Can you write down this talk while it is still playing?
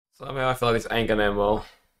Somehow I feel like this ain't gonna end well.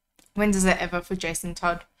 When does it ever for Jason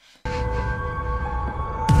Todd?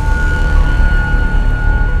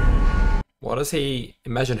 Why does he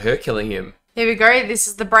imagine her killing him? Here we go. This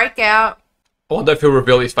is the breakout. I wonder if he'll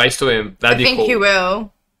reveal his face to him. That'd be cool. I think he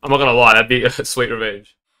will. I'm not gonna lie, that'd be a sweet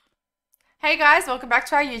revenge. Hey guys, welcome back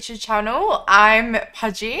to our YouTube channel. I'm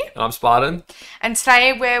Pudgy. And I'm Spartan. And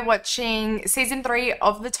today we're watching Season 3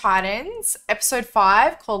 of The Titans, Episode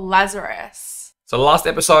 5, called Lazarus. So the last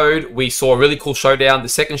episode, we saw a really cool showdown, the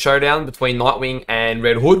second showdown between Nightwing and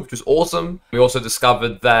Red Hood, which was awesome. We also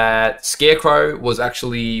discovered that Scarecrow was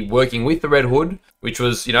actually working with the Red Hood, which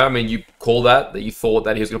was, you know, I mean, you call that you thought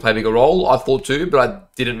that he was going to play a bigger role. I thought too, but I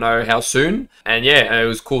didn't know how soon. And yeah, it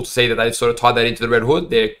was cool to see that they've sort of tied that into the Red Hood.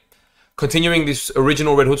 They're continuing this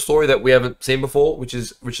original Red Hood story that we haven't seen before, which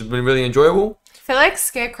has been really enjoyable. I feel like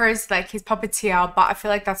Scarecrow's like his puppeteer, but I feel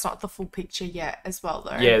like that's not the full picture yet as well,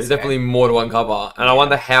 though. Yeah, there's definitely more to uncover. And I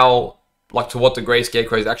wonder how, like, to what degree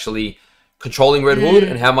Scarecrow is actually controlling Red Hood,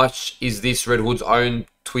 and how much is this Red Hood's own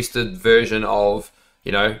twisted version of,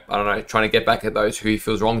 you know, I don't know, trying to get back at those who he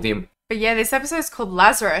feels wronged him. But yeah, this episode is called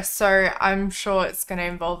Lazarus, so I'm sure it's going to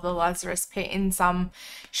involve the Lazarus pit in some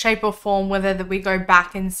shape or form, whether that we go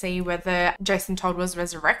back and see whether Jason Todd was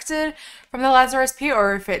resurrected from the Lazarus pit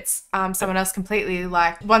or if it's someone else completely,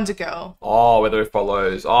 like Wonder Girl. Oh, whether it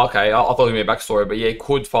follows. Oh, okay, I thought it was going to be a backstory, but yeah, it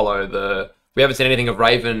could follow the... We haven't seen anything of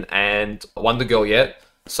Raven and Wonder Girl yet,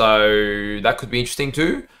 so that could be interesting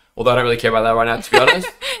too, although I don't really care about that right now, to be honest.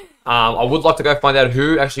 I would like to go find out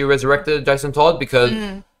who actually resurrected Jason Todd,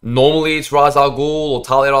 because normally it's Ra's al Ghul or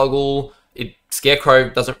Talia al Ghul. Scarecrow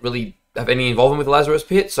doesn't really have any involvement with the Lazarus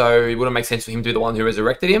pit, so it wouldn't make sense for him to be the one who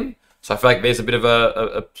resurrected him. So I feel like there's a bit of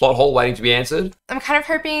a plot hole waiting to be answered. I'm kind of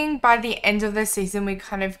hoping by the end of the season we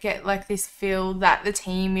kind of get like this feel that the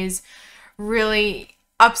team is really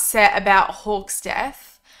upset about Hawk's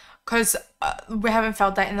death, because we haven't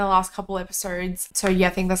felt that in the last couple episodes. So yeah,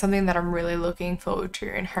 I think that's something that I'm really looking forward to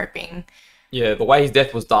and hoping. Yeah, the way his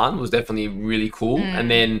death was done was definitely really cool.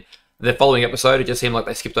 And then the following episode, it just seemed like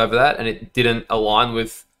they skipped over that and it didn't align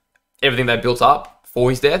with everything they built up for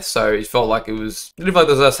his death. So it felt like it didn't feel like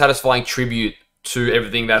there was a satisfying tribute to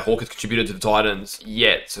everything that Hawk has contributed to the Titans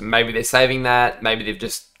yet. So maybe they're saving that. Maybe they've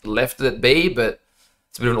just left it be, but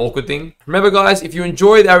it's a bit of an awkward thing. Remember guys, if you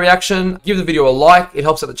enjoyed our reaction, give the video a like. It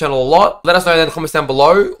helps out the channel a lot. Let us know in the comments down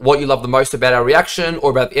below what you love the most about our reaction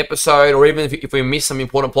or about the episode, or even if we missed some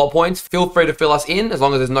important plot points. Feel free to fill us in as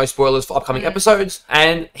long as there's no spoilers for upcoming episodes.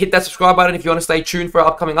 And hit that subscribe button if you want to stay tuned for our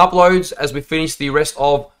upcoming uploads as we finish the rest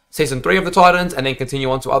of Season 3 of The Titans and then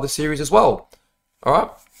continue on to other series as well. Alright,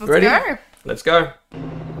 ready? Go. Let's go.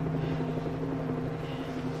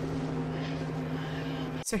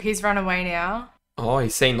 So he's run away now. Oh,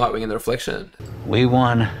 he's seen Nightwing in the reflection. We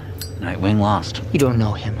won. Nightwing lost. You don't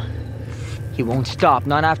know him. He won't stop,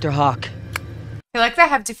 not after Hawk. I feel like they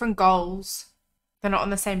have different goals. They're not on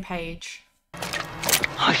the same page.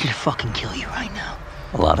 I should fucking kill you right now.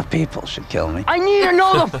 A lot of people should kill me. I need to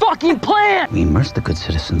know the fucking plan! We immerse the good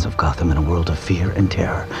citizens of Gotham in a world of fear and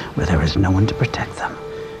terror where there is no one to protect them.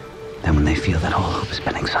 Then when they feel that all hope has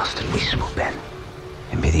been exhausted, we swoop in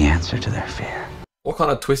and be the answer to their fear. What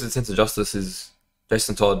kind of twisted sense of justice is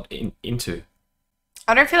Jason Todd into?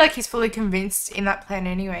 I don't feel like he's fully convinced in that plan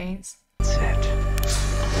anyways. That's it.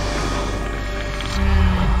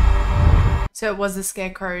 So it was the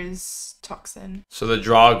Scarecrow's toxin. So the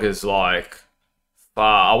drug is like...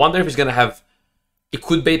 I wonder if he's going to have... It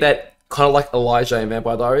could be that, kind of like Elijah in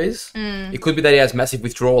Vampire Diaries. It could be that he has massive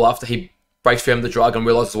withdrawal after he breaks free from the drug and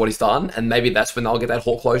realizes what he's done. And maybe that's when they'll get that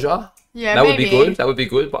Hawk closure. Yeah, that maybe. would be good. That would be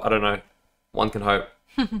good, but I don't know. One can hope.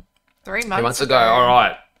 3 months, 3 months ago. All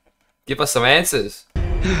right. Give us some answers.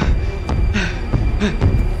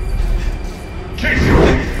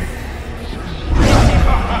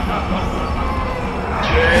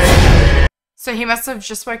 So he must have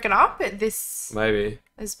just woken up. This maybe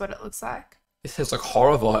is what it looks like. This has like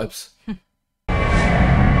horror vibes.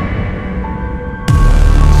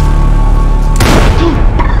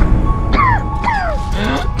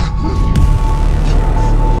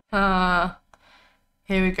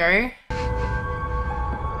 Here we go.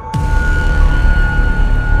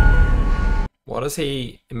 Why does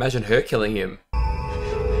he imagine her killing him?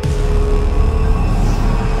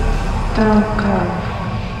 Don't go.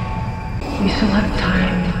 We still have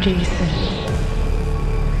time, Jason.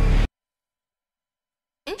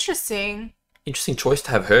 Interesting. Interesting choice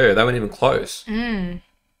to have her. They weren't even close. That's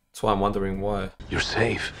why I'm wondering why. You're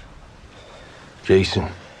safe. Jason,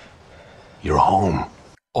 you're home.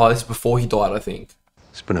 Oh, this is before he died, I think.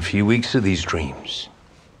 It's been a few weeks of these dreams.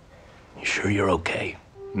 You sure you're okay?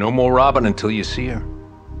 No more Robin until you see her.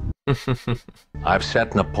 I've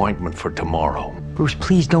set an appointment for tomorrow. Bruce,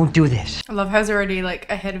 please don't do this. I love how's already like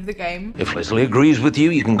ahead of the game. If Leslie agrees with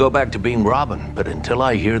you, you can go back to being Robin. But until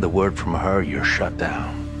I hear the word from her, you're shut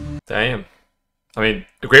down. Damn. I mean,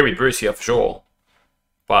 agree with Bruce here for sure.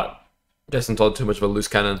 But Jason Todd too much of a loose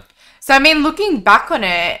cannon. So I mean, looking back on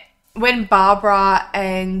it, when Barbara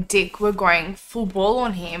and Dick were going full ball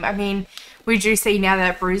on him, I mean, we do see now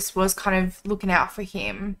that Bruce was kind of looking out for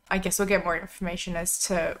him. I guess we'll get more information as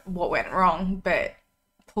to what went wrong, but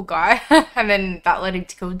poor guy. And then that led him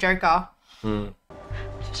to kill Joker. Should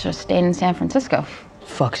have stayed in San Francisco.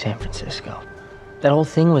 Fuck San Francisco. That whole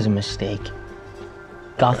thing was a mistake.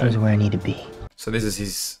 Gotham's where I need to be. So this is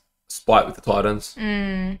his spite with the Titans.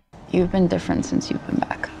 You've been different since you've been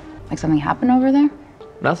back. Like something happened over there?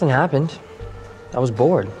 Nothing happened. I was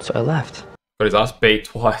bored, so I left. Got his ass beat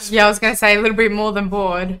twice. Yeah, I was going to say a little bit more than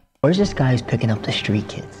bored. Where's this guy who's picking up the street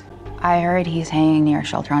kids? I heard he's hanging near a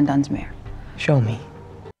shelter on Dunsmuir. Show me.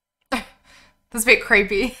 That's a bit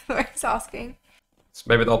creepy, the way he's asking. So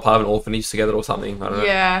maybe they're part of an orphanage together or something. I don't know.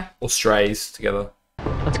 Yeah. Or strays together.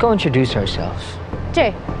 Let's go introduce ourselves.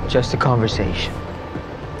 Jay. Just a conversation.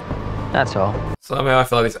 That's all. Somehow I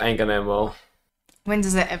feel like this ain't gonna end well. When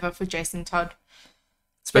does it ever for Jason Todd?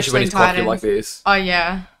 Especially when he's cocky Titans. like this. Oh,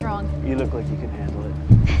 yeah. You look like you can handle it.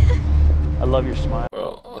 I love your smile.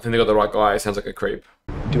 Well, I think they got the right guy. He sounds like a creep.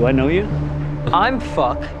 Do I know you? I'm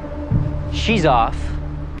fuck. She's off.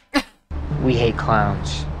 We hate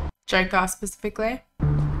clowns. Joker specifically.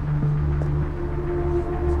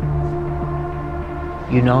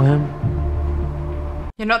 You know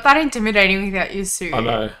him? You're not that intimidating without your suit. I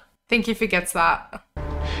know. I think he forgets that.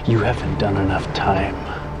 You haven't done enough time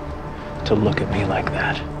to look at me like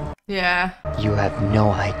that. Yeah. You have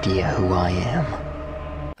no idea who I am.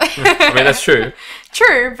 I mean, that's true.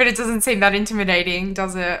 True, but it doesn't seem that intimidating,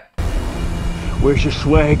 does it? Where's your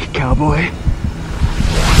swag, cowboy?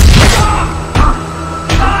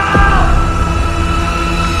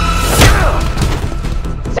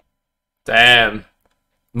 Damn.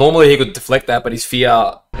 Normally he could deflect that, but his fear.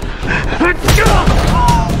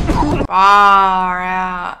 Far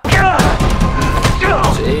out.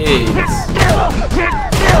 Jeez.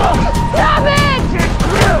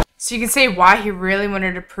 So you can see why he really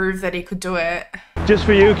wanted to prove that he could do it. Just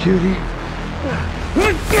for you, cutie.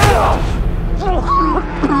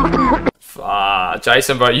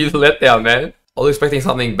 Jason, bro, you let down, man. I was expecting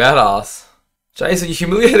something badass. Jason, you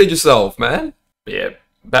humiliated yourself, man. But yeah,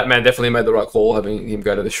 Batman definitely made the right call having him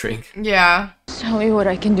go to the shrink. Yeah. Tell me what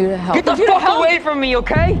I can do to help. Get the fuck away from me,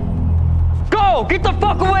 okay? Go! Get the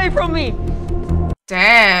fuck away from me!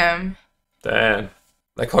 Damn. Damn.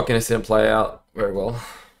 That cockiness didn't play out very well.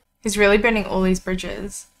 He's really burning all these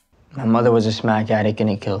bridges. My mother was a smack addict and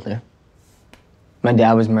he killed her. My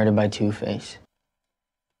dad was murdered by Two-Face.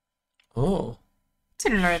 Oh.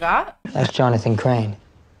 Didn't know that. That's Jonathan Crane.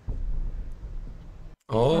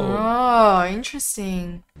 Oh. Oh,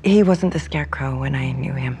 interesting. He wasn't the scarecrow when I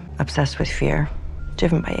knew him. Obsessed with fear,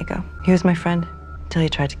 driven by ego. He was my friend until he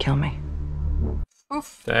tried to kill me.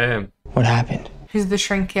 Oof. Damn. What happened? Who's the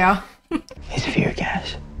shrink here? His fear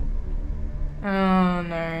gas. Oh,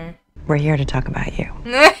 no. We're here to talk about you.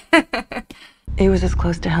 It was as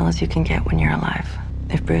close to hell as you can get when you're alive.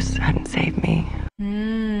 If Bruce hadn't saved me.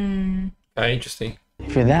 Okay, interesting.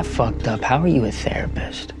 If you're that fucked up, how are you a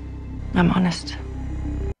therapist? I'm honest.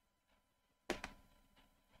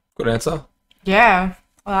 Good answer. Yeah,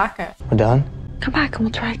 I like it. We're done? Come back and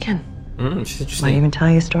we'll try again. She's Might interesting. even tell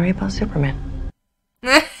you a story about Superman.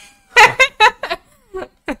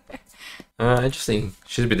 Interesting.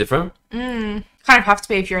 She's a bit different. Kind of have to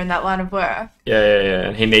be if you're in that line of work. Yeah.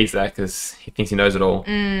 And he needs that because he thinks he knows it all.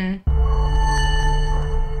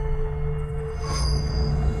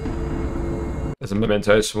 There's a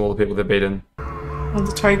mementos from all the people they've beaten. All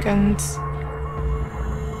the tokens.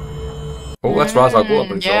 Oh, that's Ra's al Ghul, I'm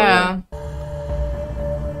pretty sure. Yeah.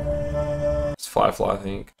 It's Firefly, I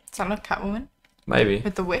think. Is that not Catwoman? Maybe.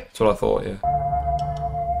 With the whip? That's what I thought, yeah.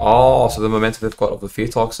 Oh, so the momentum they've got of the fear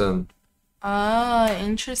toxin. Ah,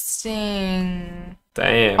 interesting.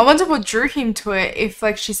 Damn. I wonder what drew him to it if,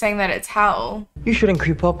 like, she's saying that it's hell. You shouldn't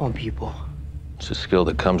creep up on people. It's a skill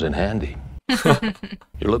that comes in handy.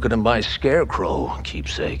 You're looking to buy Scarecrow,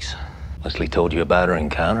 keepsakes. Leslie told you about her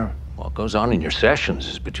encounter. What goes on in your sessions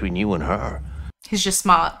is between you and her. He's just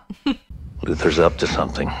smart. Luther's up to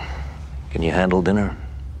something. Can you handle dinner?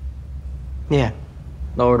 Yeah.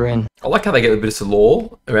 Lower her in. I like how they get a bit of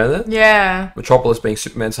lore around it. Yeah. Metropolis being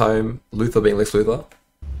Superman's home, Luthor being Lex Luthor.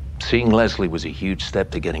 Seeing Leslie was a huge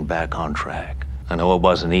step to getting back on track. I know it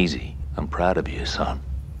wasn't easy. I'm proud of you, son.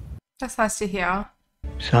 That's nice to hear.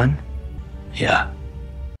 Son? Yeah.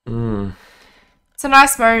 It's a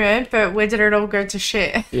nice moment, but where did it all go to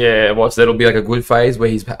shit? Yeah, so that'll be like a good phase where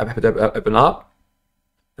he's happy to open up,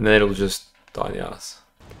 and then it'll just die in the ass.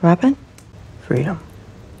 Robin? Freedom.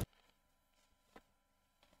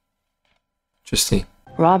 Interesting.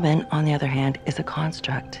 Robin, on the other hand, is a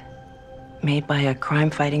construct made by a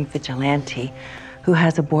crime-fighting vigilante who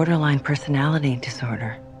has a borderline personality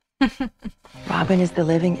disorder. Robin is the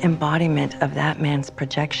living embodiment of that man's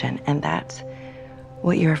projection, and that's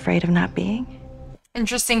what you're afraid of not being?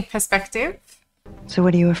 Interesting perspective. So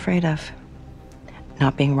what are you afraid of?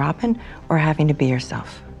 Not being Robin or having to be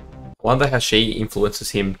yourself? I wonder how she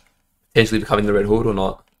influences him potentially becoming the Red Hood or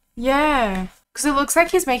not. Yeah. Because it looks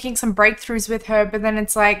like he's making some breakthroughs with her, but then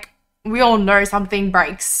it's like, we all know something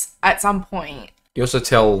breaks at some point. You also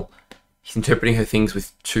tell he's interpreting her things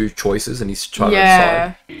with two choices and he's trying to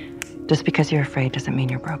decide. Just because you're afraid doesn't mean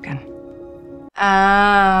you're broken.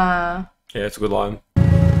 Ah. Yeah, it's a good line.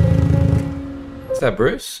 Is that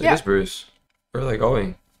Bruce? Yeah. It is Bruce. Where are they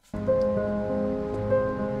going?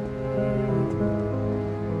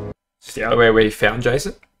 Is the other way where he found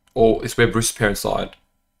Jason? Or is where Bruce's parents died?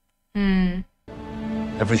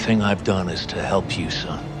 Everything I've done is to help you,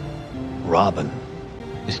 son. Robin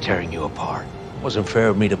is tearing you apart. Wasn't fair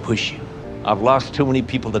of me to push you. I've lost too many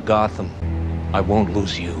people to Gotham. I won't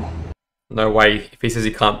lose you. No way. If he says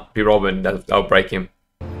he can't be Robin, that'll break him.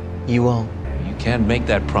 You won't. You can't make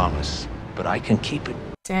that promise, but I can keep it.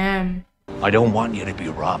 Damn. I don't want you to be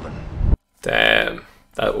Robin. Damn.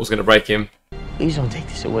 That was going to break him. Please don't take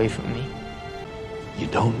this away from me. You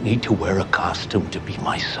don't need to wear a costume to be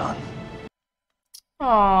my son.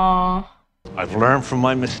 Aww. I've learned from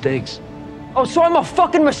my mistakes. Oh, so I'm a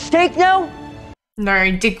fucking mistake now?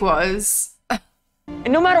 No, Dick was.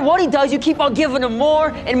 And no matter what he does, you keep on giving him more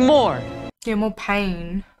and more. Yeah, more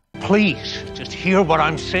pain. Please, just hear what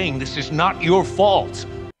I'm saying. This is not your fault.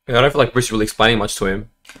 I don't feel like Bruce is really explaining much to him.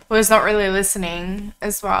 Well, he's not really listening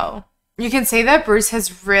as well. You can see that Bruce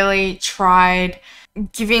has really tried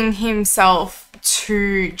giving himself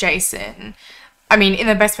to Jason. I mean, in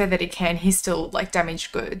the best way that he can. He's still like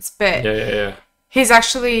damaged goods, but Yeah. he's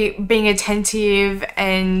actually being attentive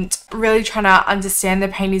and really trying to understand the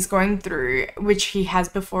pain he's going through, which he has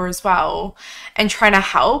before as well, and trying to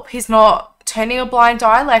help. He's not turning a blind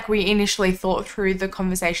eye like we initially thought through the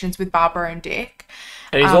conversations with Barbara and Dick.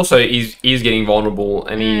 And he's also, he's getting vulnerable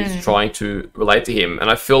and he's trying to relate to him. And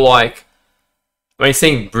I feel like, I mean,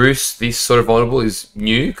 seeing Bruce this sort of vulnerable is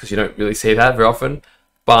new because you don't really see that very often.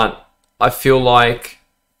 But I feel like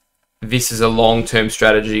this is a long-term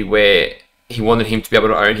strategy where he wanted him to be able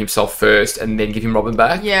to own himself first and then give him Robin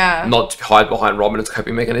back. Yeah. Not to hide behind Robin as a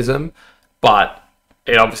coping mechanism. But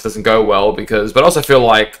it obviously doesn't go well because... But I also feel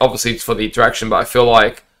like, obviously it's for the interaction, but I feel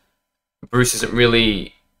like Bruce isn't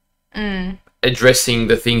really addressing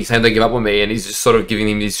the thing he's saying, "Don't give up on me," and he's just sort of giving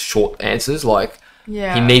him these short answers. Like,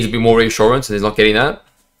 Yeah. he needs a bit more reassurance and he's not getting that.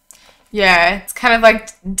 Yeah, it's kind of like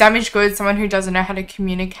damaged goods, someone who doesn't know how to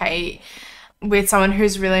communicate with someone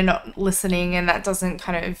who's really not listening, and that doesn't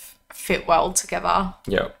kind of fit well together.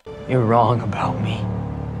 Yeah. You're wrong about me.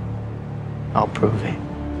 I'll prove it.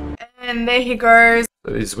 And there he goes.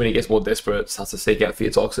 This is when he gets more desperate, starts to seek out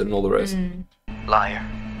fear toxin and all the rest. Liar.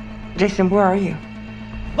 Jason, where are you?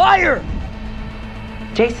 Liar!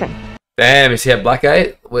 Jason. Damn, is he at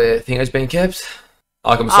Blackgate where Thingo's being kept?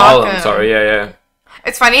 Arkham Asylum, Arkham. sorry, yeah.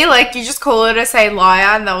 It's funny, like, you just call her to say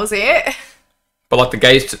liar and that was it. But like the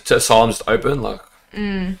gates to Asylum just open, like...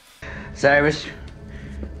 Cyrus,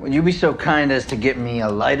 would you be so kind as to get me a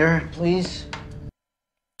lighter, please?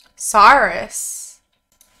 Cyrus.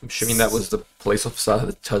 I'm assuming that was the police officer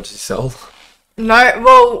that judged his cell. No,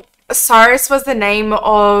 well, Cyrus was the name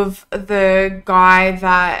of the guy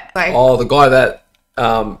that, like... Oh, the guy that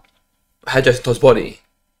had Jason Todd's body.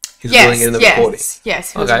 He was wheeling it in the recording.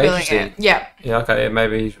 Yes, he was Okay, wheeling it. interesting. Yeah. Yeah, okay,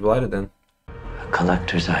 maybe he's related then. A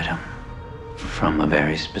collector's item. From a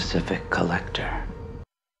very specific collector.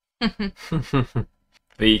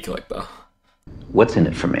 The collector. What's in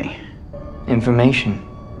it for me? Information.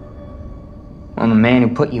 On the man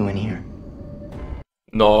who put you in here.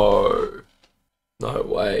 No. No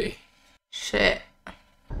way. Shit.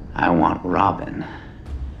 I want Robin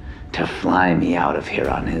to fly me out of here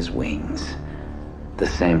on his wings. The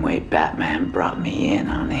same way Batman brought me in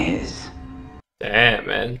on his. Damn,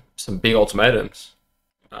 man. Some big ultimatums.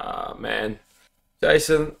 Ah, man.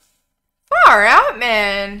 Jason. Far out,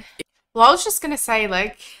 man. Well, I was just gonna say,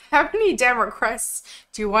 like, how many damn requests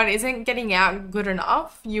do you want? Isn't getting out good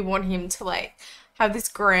enough? You want him to, like, have this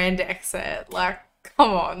grand exit. Like,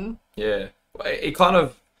 come on. Yeah. It kind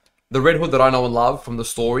of... The Red Hood that I know and love from the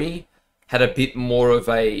story had a bit more of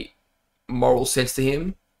a moral sense to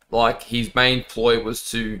him. like his main ploy was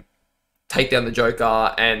to take down the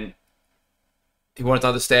Joker, and he wanted to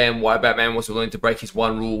understand why Batman was willing to break his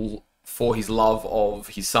one rule for his love of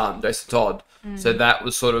his son, Jason Todd. So that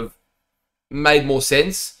was sort of made more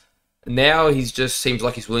sense. Now he's just seems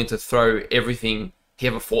like he's willing to throw everything he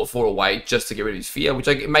ever fought for away just to get rid of his fear, which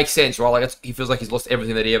it makes sense, right? Like he feels like he's lost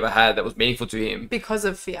everything that he ever had that was meaningful to him Because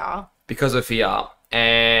of fear. because of fear.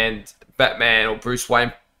 And Batman or Bruce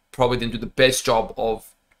Wayne probably didn't do the best job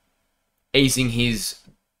of easing his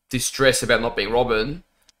distress about not being Robin.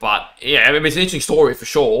 But yeah, I mean, it's an interesting story for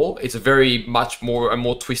sure. It's a very much more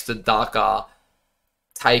twisted, darker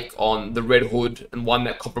take on the Red Hood, and one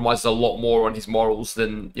that compromises a lot more on his morals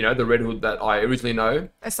than, you know, the Red Hood that I originally know.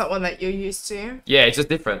 It's not one that you're used to. Yeah, it's just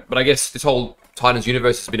different. But I guess this whole Titans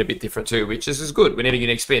universe has been a bit different too, which is good. We need a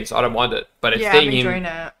unique spin, so I don't mind it. But it's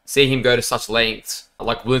seeing him go to such lengths,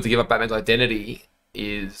 like willing to give up Batman's identity,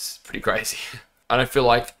 is pretty crazy. I don't feel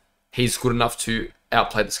like he's good enough to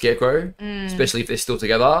outplay the Scarecrow, especially if they're still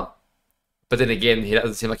together. But then again, he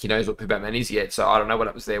doesn't seem like he knows who Batman is yet, so I don't know what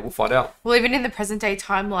happens there. We'll find out. Well, even in the present day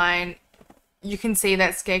timeline, you can see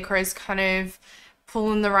that Scarecrow's kind of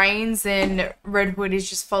pulling the reins and Red Hood is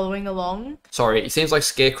just following along. Sorry, it seems like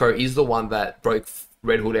Scarecrow is the one that broke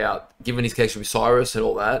Red Hood out, given his connection with Cyrus and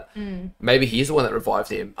all that. Maybe he is the one that revived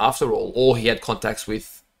him after all, or he had contacts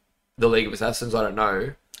with the League of Assassins. I don't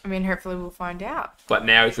know. I mean, hopefully we'll find out. But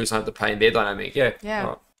now he's really starting to play in their dynamic. Yeah.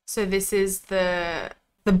 Right. So this is the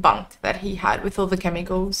bunk that he had with all the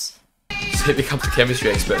chemicals. So he becomes a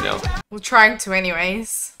chemistry expert now. Well, trying to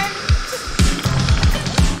anyways.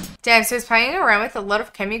 Damn, so he's playing around with a lot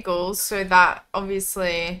of chemicals, so that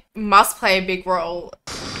obviously must play a big role.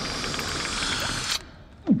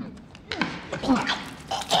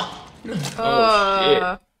 Oh,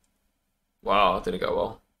 shit. Wow, that didn't go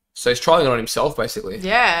well. So he's trying it on himself, basically.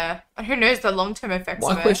 Yeah. And who knows the long-term effects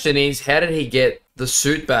of it. My question is, how did he get the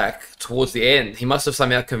suit back towards the end? He must have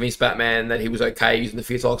somehow convinced Batman that he was okay using the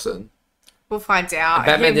fear toxin. We'll find out. And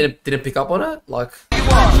Batman didn't pick up on it? Like,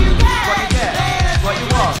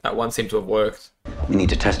 that one seemed to have worked. We need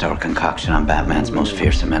to test our concoction on Batman's most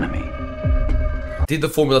fearsome enemy. Did the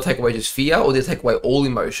formula take away just fear, or did it take away all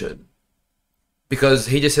emotion? Because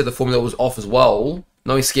he just said the formula was off as well.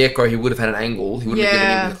 Knowing Scarecrow, he would have had an angle. He wouldn't have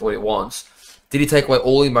given him what he wants. Did he take away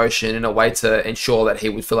all emotion in a way to ensure that he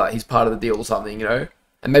would feel like he's part of the deal or something, you know?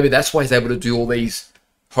 And maybe that's why he's able to do all these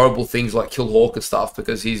horrible things like kill Hawk and stuff,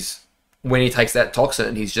 because when he takes that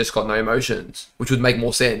toxin, he's just got no emotions, which would make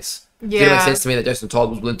more sense. Yeah. It makes sense to me that Jason Todd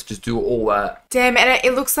was willing to just do all that. Damn, and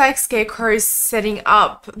it looks like Scarecrow's setting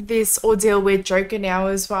up this ordeal with Joker now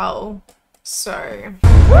as well. So,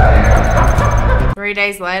 3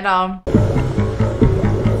 days later.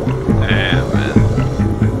 Damn, man.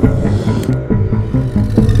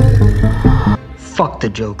 Fuck the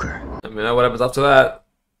Joker. I mean, what happens after that?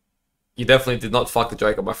 You definitely did not fuck the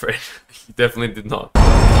Joker, my friend. You definitely did not.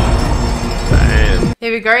 Damn.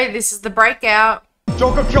 Here we go. This is the breakout.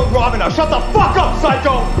 Joker killed Robin. Now shut the fuck up,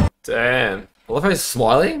 psycho! Damn. I love how he's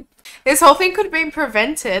smiling. This whole thing could have been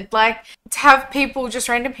prevented. Like, to have people, just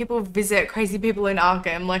random people visit crazy people in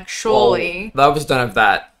Arkham. Like, surely. Well, they obviously don't have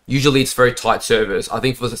that. Usually it's very tight service. I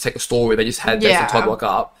think for the second story, they just had Jason Todd lock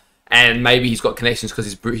up. And maybe he's got connections because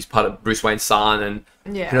he's part of Bruce Wayne's son, and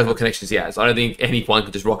who knows what connections he has. I don't think anyone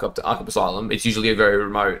could just rock up to Arkham Asylum. It's usually very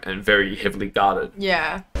remote and very heavily guarded.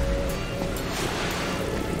 Yeah.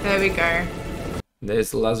 There we go. There's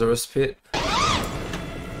the Lazarus pit.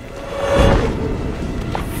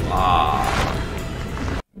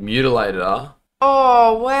 Mutilated, huh?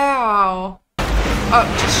 Oh, wow.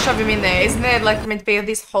 Oh, just shove him in there. Isn't there, like, meant to be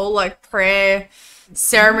this whole, like, prayer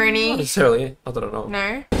ceremony? Not necessarily. I don't know.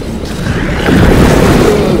 No?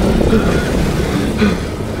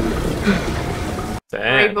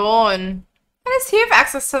 Damn. Reborn. How does he have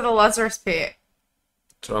access to the Lazarus pit?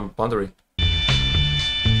 That's what I'm wondering.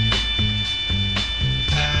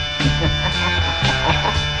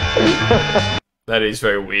 That is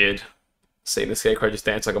very weird. Seeing the Scarecrow just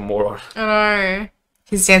dance like a moron. I know.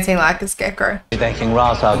 He's dancing like a scarecrow. Thanking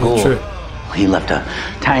Ra's al Ghul. True. He left a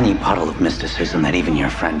tiny puddle of mysticism that even your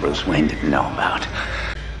friend Bruce Wayne didn't know about.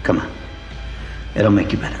 Come on. It'll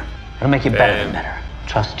make you better. It'll make you better and better.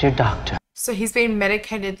 Trust your doctor. So he's been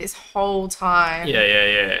medicated this whole time.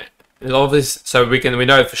 Yeah. And all of this, so we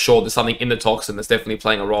know for sure there's something in the toxin that's definitely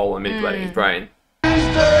playing a role in manipulating his brain.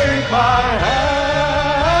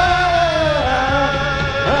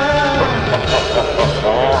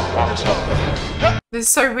 This is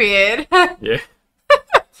so weird. Yeah.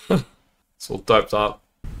 It's all doped up.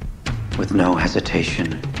 With no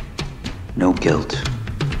hesitation, no guilt.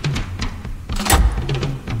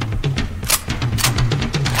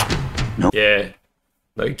 Yeah.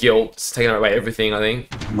 No guilt. It's taking away everything, I think.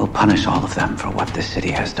 We'll punish all of them for what this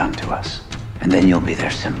city has done to us. And then you'll be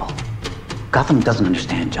their symbol. Gotham doesn't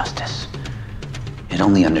understand justice. It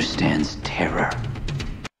only understands terror.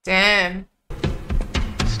 Damn.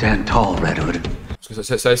 Stand tall, Red Hood.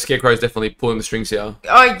 So Scarecrow's definitely pulling the strings here.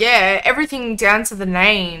 Oh yeah, everything down to the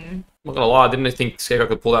name. I'm not gonna lie, I didn't think Scarecrow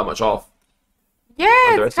could pull that much off. Yeah,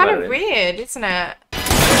 it's kind of weird, isn't it? Try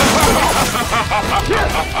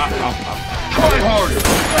harder.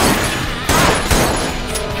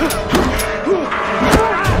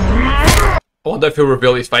 I wonder if he'll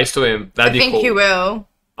reveal his face to him. That'd be cool. I think he will.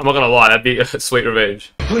 I'm not gonna lie, that'd be a sweet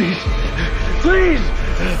revenge. Please. Please.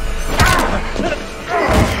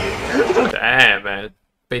 Damn, man.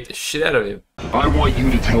 Beat the shit out of him. I want you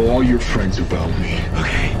to tell all your friends about me.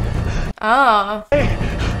 Okay. Oh. Hey,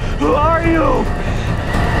 who are you?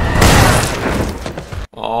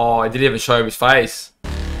 Oh, I didn't even show him his face.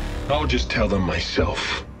 I'll just tell them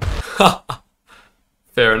myself.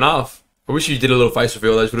 Fair enough. I wish you did a little face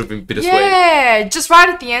reveal. Those would have been bittersweet. Yeah, just right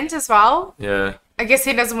at the end as well. Yeah. I guess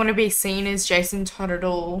he doesn't want to be seen as Jason Todd at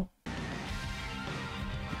all.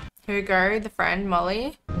 Here we go, the friend,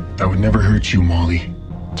 Molly. I would never hurt you, Molly.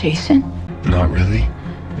 Jason? Not really.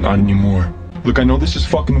 Not anymore. Look, I know this is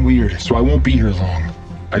fucking weird, so I won't be here long.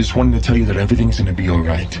 I just wanted to tell you that everything's gonna be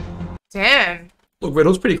alright. Damn. Look, Red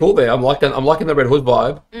Hood's pretty cool there. I'm liking the Red Hood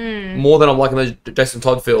vibe more than I'm liking the Jason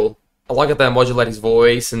Todd feel. I like it that they modulate his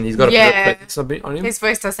voice, and he's got a bit on him. His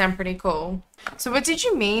voice does sound pretty cool. So what did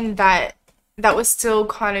you mean that was still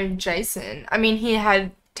kind of Jason? I mean, he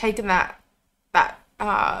had taken that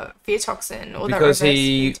fear toxin or because that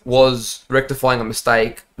he was rectifying a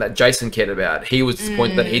mistake that Jason cared about. He was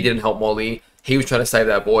disappointed that he didn't help Molly. He was trying to save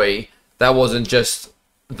that boy. That wasn't just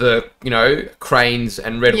the Crane's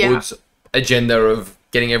and Red Hood's agenda of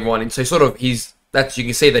getting everyone in. So sort of you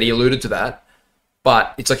can see that he alluded to that.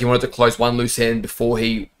 But it's like he wanted to close one loose end before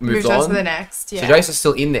he moved on to the next. Yeah. So Jason's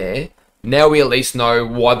still in there. Now we at least know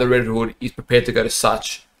why the Red Hood is prepared to go to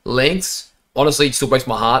such lengths. Honestly, it still breaks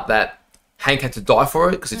my heart that Hank had to die for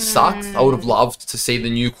it because it sucked. I would have loved to see the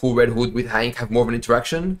new cool Red Hood with Hank have more of an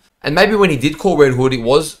interaction. And maybe when he did call Red Hood, it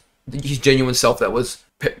was his genuine self that was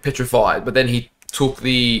petrified. But then he took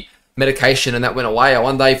the medication and that went away. I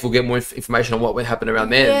wonder if we'll get more information on what would happen around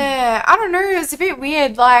then. Yeah, I don't know. It was a bit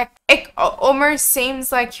weird. Like, it almost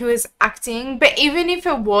seems like he was acting. But even if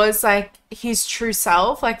it was, like, his true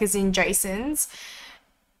self, like as in Jason's,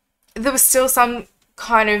 there was still some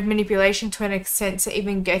kind of manipulation to an extent to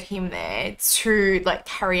even get him there to, like,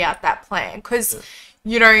 carry out that plan. Because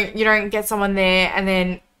you don't get someone there and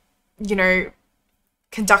then,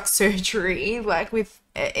 conduct surgery, like,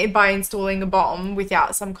 by installing a bomb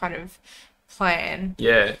without some kind of plan.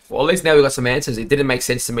 Yeah. Well, at least now we've got some answers. It didn't make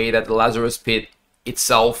sense to me that the Lazarus pit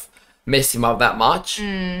itself messed him up that much.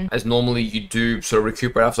 As normally you do sort of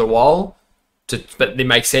recuperate after a while. But it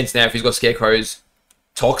makes sense now if he's got Scarecrow's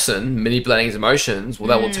toxin manipulating his emotions. Well,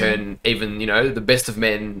 that will turn even, the best of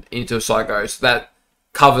men into a psycho. So that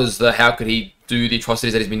covers the how could he do the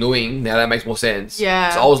atrocities that he's been doing. Now that makes more sense. Yeah.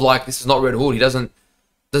 So I was like, this is not Red Hood. He doesn't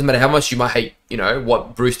matter how much you might hate,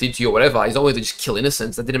 what Bruce did to you or whatever. He's not going to just kill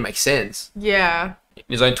innocents. That didn't make sense. Yeah. In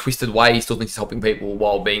his own twisted way, he still thinks he's helping people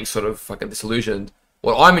while being sort of fucking disillusioned.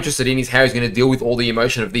 What I'm interested in is how he's going to deal with all the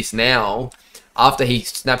emotion of this now after he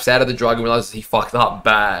snaps out of the drug and realizes he fucked up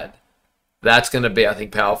bad. That's going to be, I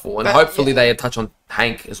think, powerful. And hopefully they touch on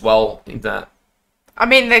Hank as well in that. I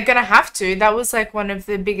mean, they're going to have to. That was, like, one of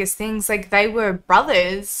the biggest things. Like, they were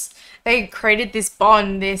brothers. They created this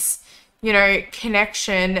bond, this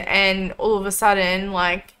connection, and all of a sudden,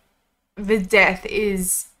 like, the death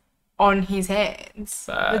is on his hands.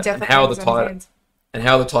 The death and how the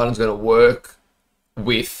Titans going to work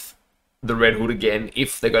with the Red Hood again,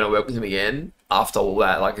 if they're going to work with him again after all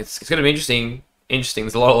that. Like, it's going to be interesting.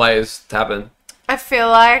 There's a lot of layers to happen. I feel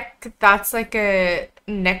like that's like a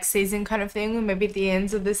next season kind of thing, or maybe at the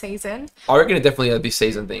ends of the season. I reckon it definitely a this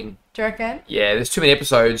season thing. Do you reckon? Yeah, there's too many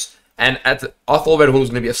episodes. And I thought Red Hood was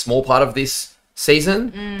going to be a small part of this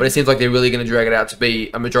season, but it seems like they're really going to drag it out to be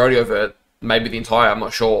a majority of it, maybe the entire, I'm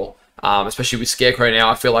not sure. Especially with Scarecrow now,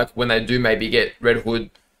 I feel like when they do maybe get Red Hood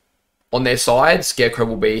on their side, Scarecrow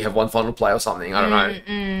will have one final play or something. I don't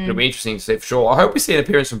know. It'll be interesting to see for sure. I hope we see an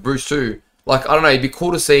appearance from Bruce too. Like, I don't know, it'd be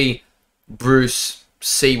cool to see Bruce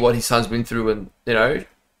see what his son's been through and,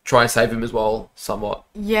 try and save him as well, somewhat.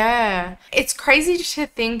 Yeah. It's crazy to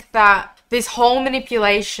think that this whole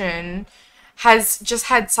manipulation has just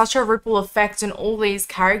had such a ripple effect on all these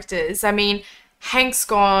characters. I mean, Hank's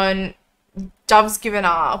gone, Dove's given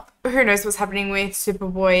up. Who knows what's happening with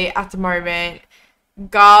Superboy at the moment.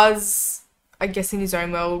 Gaz, I guess, in his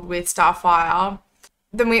own world with Starfire.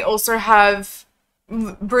 Then we also have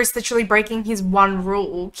Bruce literally breaking his one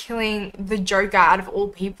rule, killing the Joker out of all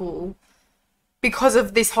people because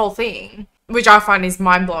of this whole thing, which I find is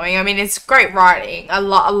mind-blowing. I mean, it's great writing. I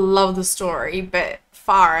love the story, but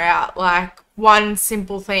far out. Like, one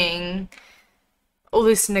simple thing, all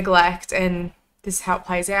this neglect, and this is how it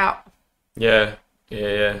plays out. Yeah.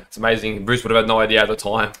 It's amazing. Bruce would have had no idea at the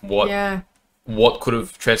time what could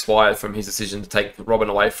have transpired from his decision to take Robin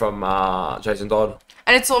away from Jason Todd.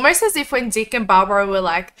 And it's almost as if when Dick and Barbara were,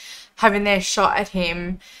 like, having their shot at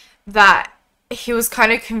him, that he was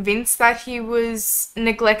kind of convinced that he was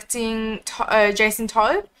neglecting Jason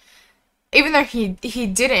Todd. Even though he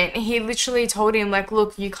didn't. He literally told him, like,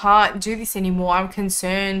 look, you can't do this anymore. I'm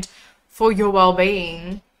concerned for your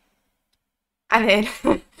well-being. And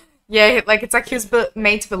then... yeah, like, it's like he was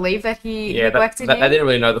made to believe that he neglected him. They didn't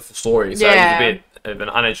really know the full story, so it was a bit of an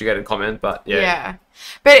uneducated comment, but yeah. Yeah.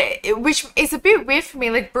 But which is a bit weird for me.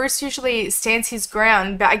 Like, Bruce usually stands his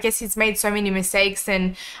ground, but I guess he's made so many mistakes,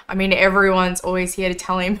 and, I mean, everyone's always here to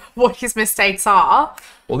tell him what his mistakes are.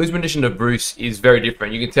 Well, this rendition of Bruce is very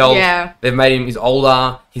different. You can tell they've made him, he's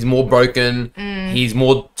older, he's more broken, he's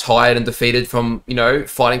more tired and defeated from, you know,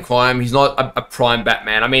 fighting crime. He's not a prime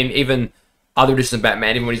Batman. I mean, even... other editions of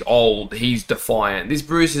Batman, even when he's old, he's defiant. This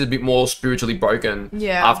Bruce is a bit more spiritually broken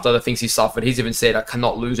after the things he suffered. He's even said, I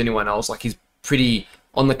cannot lose anyone else. Like, he's pretty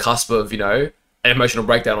on the cusp of, you know, an emotional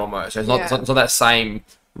breakdown almost. So it's not that same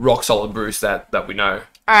rock-solid Bruce that we know.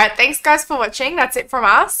 All right, thanks, guys, for watching. That's it from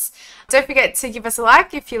us. Don't forget to give us a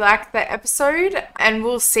like if you like the episode, and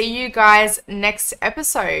we'll see you guys next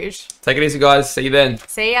episode. Take it easy, guys. See you then.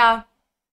 See ya.